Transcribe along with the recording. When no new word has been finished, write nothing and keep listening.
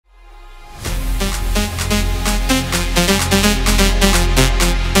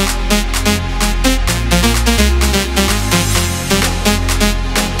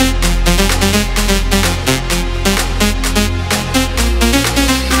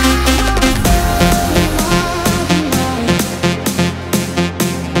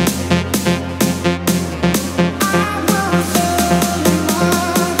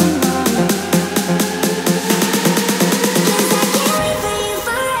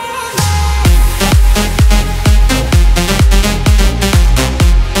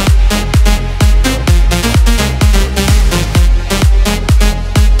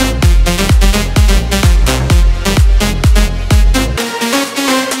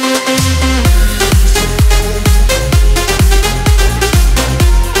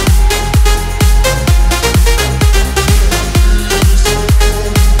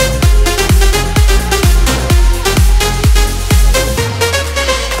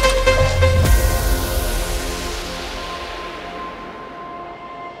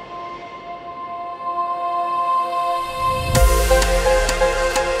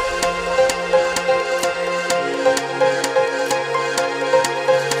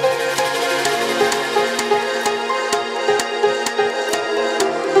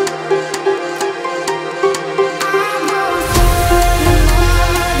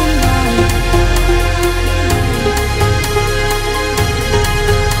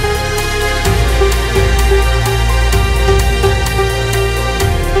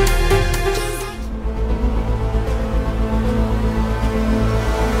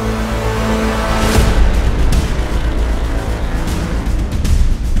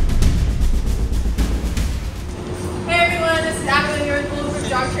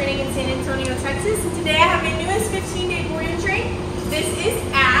Antonio, Texas, and today I have my newest 15-day board and train. This is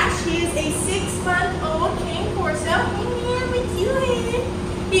Ash. He is a 6-month-old cane Corso. Hey man, what you doing?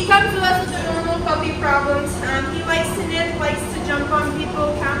 He comes to us with the normal puppy problems. He likes to nip, likes to jump on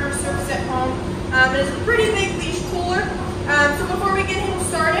people, counter surfs at home. It is a pretty big leash puller. So before we get him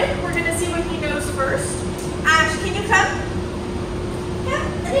started, we're going to see what he knows first. Ash, can you come? Yeah,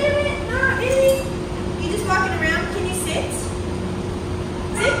 wait a minute. Not really. You just walking around. Can you sit?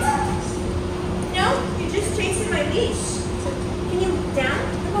 Sit? No, you're just chasing my leash. Can you down?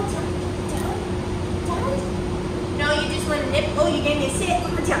 How about down? Down? Down? No, you just want to nip. Oh, you gave me a sit.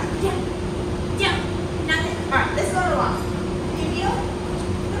 Come on, down. Down. Down. Nothing. Alright, let's go on a walk. You deal?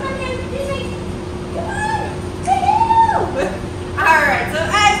 Come on, man. This way. Come on. Alright, so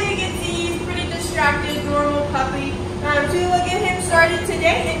as you can see, he's pretty distracted, normal puppy. So we'll get him started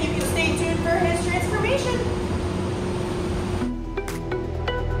today, and you can stay tuned for his transformation.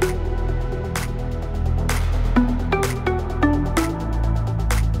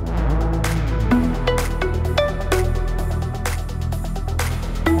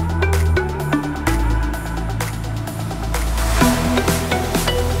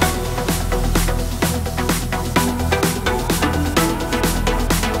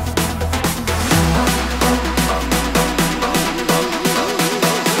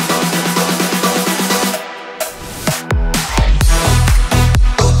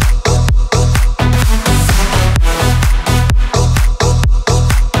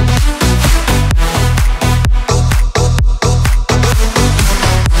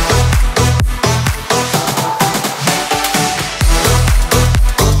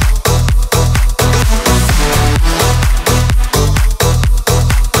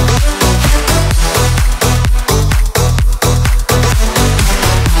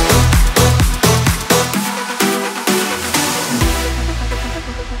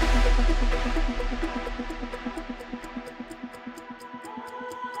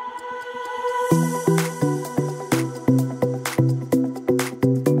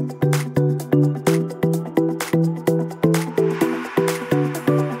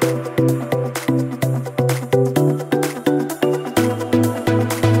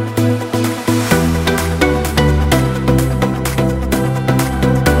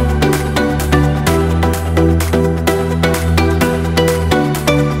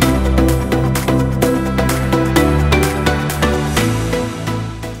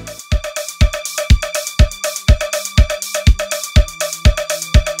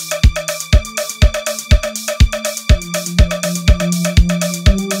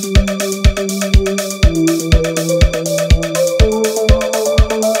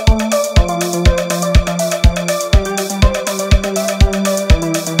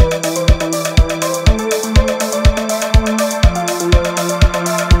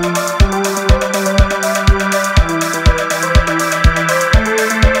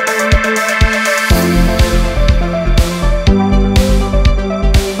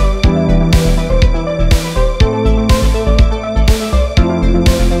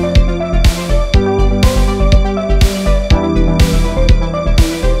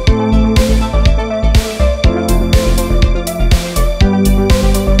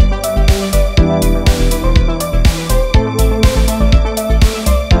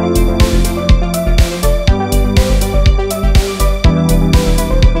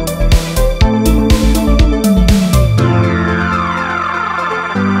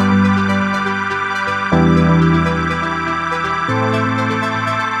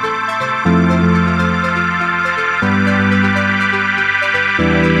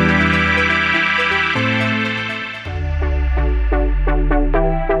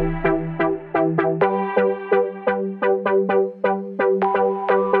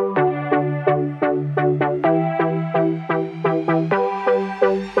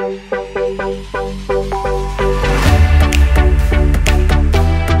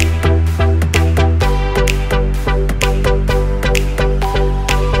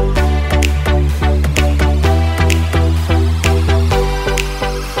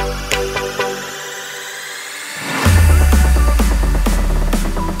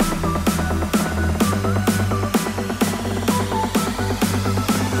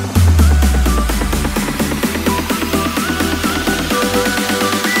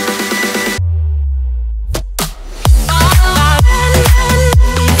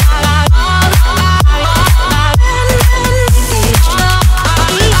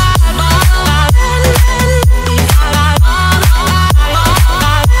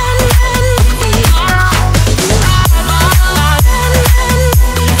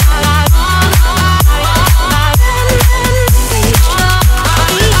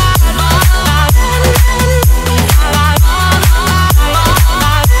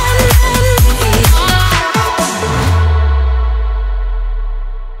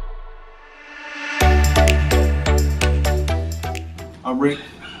 Rick.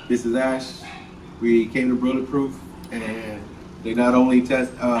 This is Ash. We came to Bulletproof, and they not only train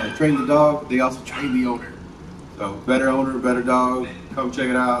the dog, they also train the owner. So better owner, better dog. Come check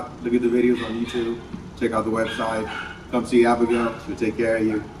it out. Look at the videos on YouTube. Check out the website. Come see Abigail. She'll take care of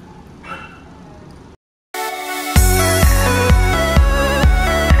you.